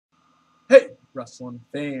wrestling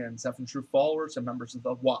fans, F and true followers, and members of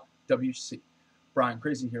the YWC. Brian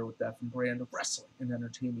Crazy here with the F and brand of wrestling and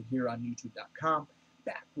entertainment here on YouTube.com.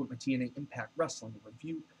 Back with my TNA Impact Wrestling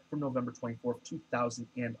review from November 24th,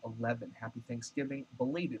 2011. Happy Thanksgiving,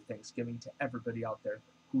 belated Thanksgiving to everybody out there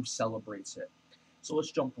who celebrates it. So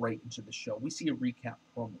let's jump right into the show. We see a recap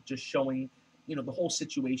promo just showing, the whole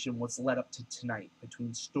situation, what's led up to tonight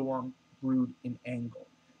between Storm, Rude, and Angle.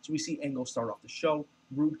 So we see Angle start off the show.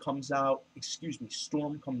 Storm comes out,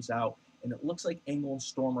 and it looks like Angle and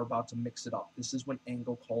Storm are about to mix it up. This is when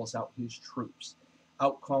Angle calls out his troops.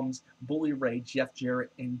 Out comes Bully Ray, Jeff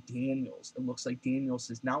Jarrett, and Daniels. It looks like Daniels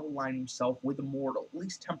has now aligned himself with Immortal, at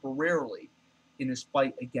least temporarily, in his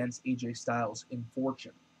fight against AJ Styles and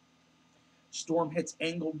Fortune. Storm hits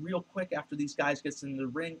Angle real quick after these guys gets in the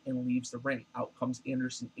ring and leaves the ring. Out comes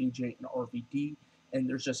Anderson, AJ, and RVD, and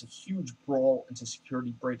there's just a huge brawl until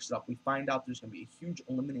security breaks it up. We find out there's going to be a huge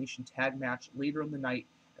elimination tag match later in the night,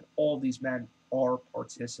 and all these men are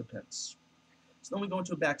participants. So then we go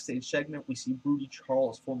into a backstage segment. We see Rudy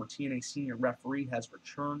Charles, former TNA senior referee, has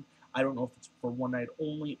returned. I don't know if it's for one night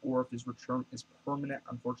only or if his return is permanent.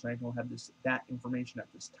 Unfortunately, I don't have that information at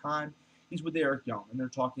this time. He's with Eric Young, and they're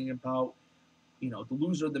talking about the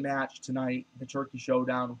loser of the match tonight, the Turkey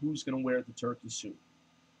Showdown, who's going to wear the turkey suit.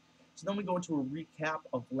 So then we go into a recap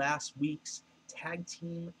of last week's Tag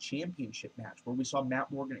Team Championship match, where we saw Matt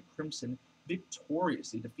Morgan and Crimson victorious.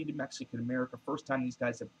 They defeated Mexican America, first time these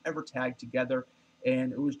guys have ever tagged together,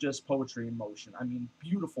 and it was just poetry in motion. I mean,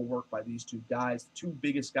 beautiful work by these two guys. The two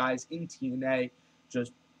biggest guys in TNA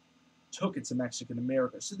just took it to Mexican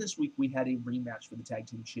America. So this week we had a rematch for the Tag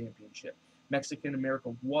Team Championship. Mexican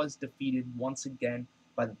America was defeated once again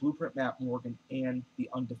by the Blueprint Matt Morgan and the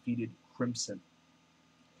undefeated Crimson.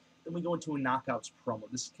 Then we go into a Knockouts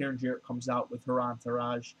promo. This is Karen Jarrett comes out with her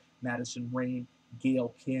entourage, Madison Rayne,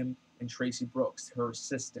 Gail Kim, and Tracy Brooks, her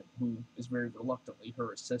assistant, who is very reluctantly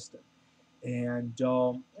her assistant. And,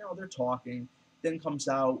 they're talking. Then comes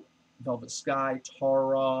out Velvet Sky,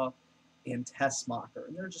 Tara, and Tessmacher,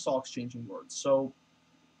 and they're just all exchanging words. So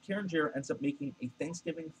Karen Jarrett ends up making a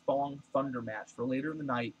Thanksgiving Thong Thunder match for later in the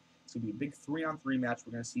night. It's going to be a big 3-on-3 match.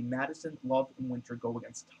 We're going to see Madison, Love, and Winter go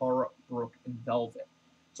against Tara, Brooke, and Velvet.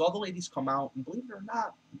 So all the ladies come out, and believe it or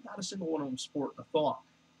not a single one of them sport a thong.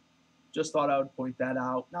 Just thought I would point that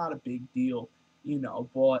out. Not a big deal,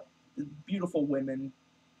 but the beautiful women,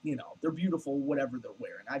 they're beautiful whatever they're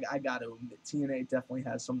wearing. I got to admit, TNA definitely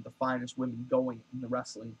has some of the finest women going in the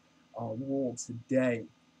wrestling world today.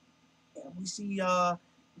 And we see a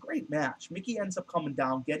great match. Mickey ends up coming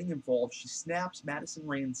down, getting involved. She snaps Madison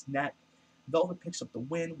Rayne's neck. Velvet picks up the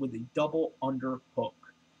win with a double underhook.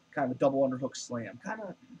 Kind of a double underhook slam. Kind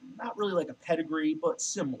of not really like a pedigree, but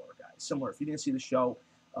similar, guys. Similar. If you didn't see the show,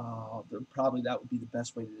 probably that would be the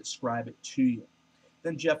best way to describe it to you.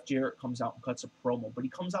 Then Jeff Jarrett comes out and cuts a promo, but he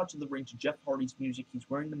comes out to the ring to Jeff Hardy's music. He's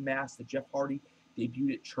wearing the mask that Jeff Hardy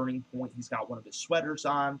debuted at Turning Point. He's got one of his sweaters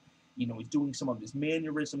on. He's doing some of his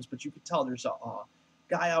mannerisms, but you can tell there's a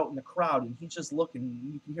guy out in the crowd, and he's just looking,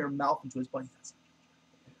 and you can hear him mouthing to his buddy.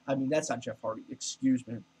 That's not Jeff Hardy, excuse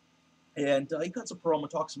me. And he cuts a promo,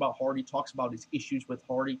 talks about Hardy, talks about his issues with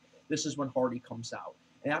Hardy. This is when Hardy comes out.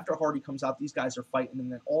 And after Hardy comes out, these guys are fighting,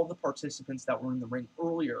 and then all the participants that were in the ring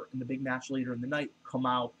earlier in the big match later in the night come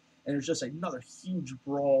out, and there's just another huge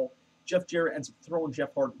brawl. Jeff Jarrett ends up throwing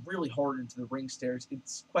Jeff Hardy really hard into the ring stairs.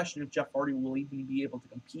 It's a question if Jeff Hardy will even be able to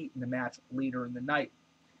compete in the match later in the night.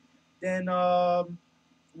 Then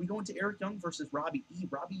we go into Eric Young versus Robbie E.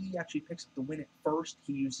 Robbie E actually picks up the win at first.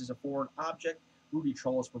 He uses a foreign object. Rudy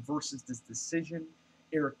Charles reverses this decision.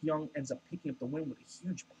 Eric Young ends up picking up the win with a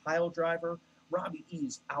huge pile driver. Robbie E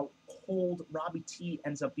is out cold. Robbie T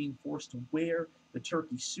ends up being forced to wear the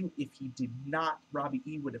turkey suit. If he did not, Robbie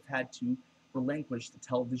E would have had to relinquish the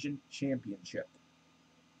television championship.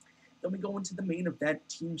 Then we go into the main event.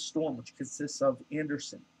 Team Storm, which consists of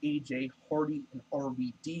Anderson, AJ, Hardy, and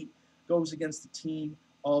RVD, goes against the team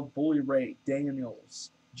of Bully Ray,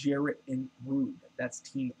 Daniels, Jarrett, and Rude. That's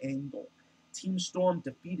Team Angle. Team Storm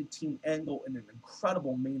defeated Team Angle in an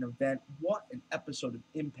incredible main event. What an episode of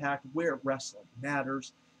Impact, where wrestling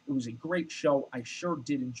matters. It was a great show. I sure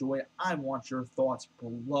did enjoy it. I want your thoughts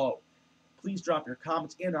below. Please drop your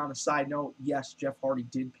comments. And on a side note, yes, Jeff Hardy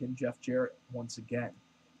did pin Jeff Jarrett once again.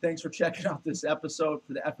 Thanks for checking out this episode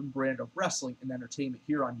for the effing brand of wrestling and entertainment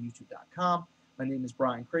here on YouTube.com. My name is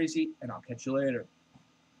Brian Crazy, and I'll catch you later.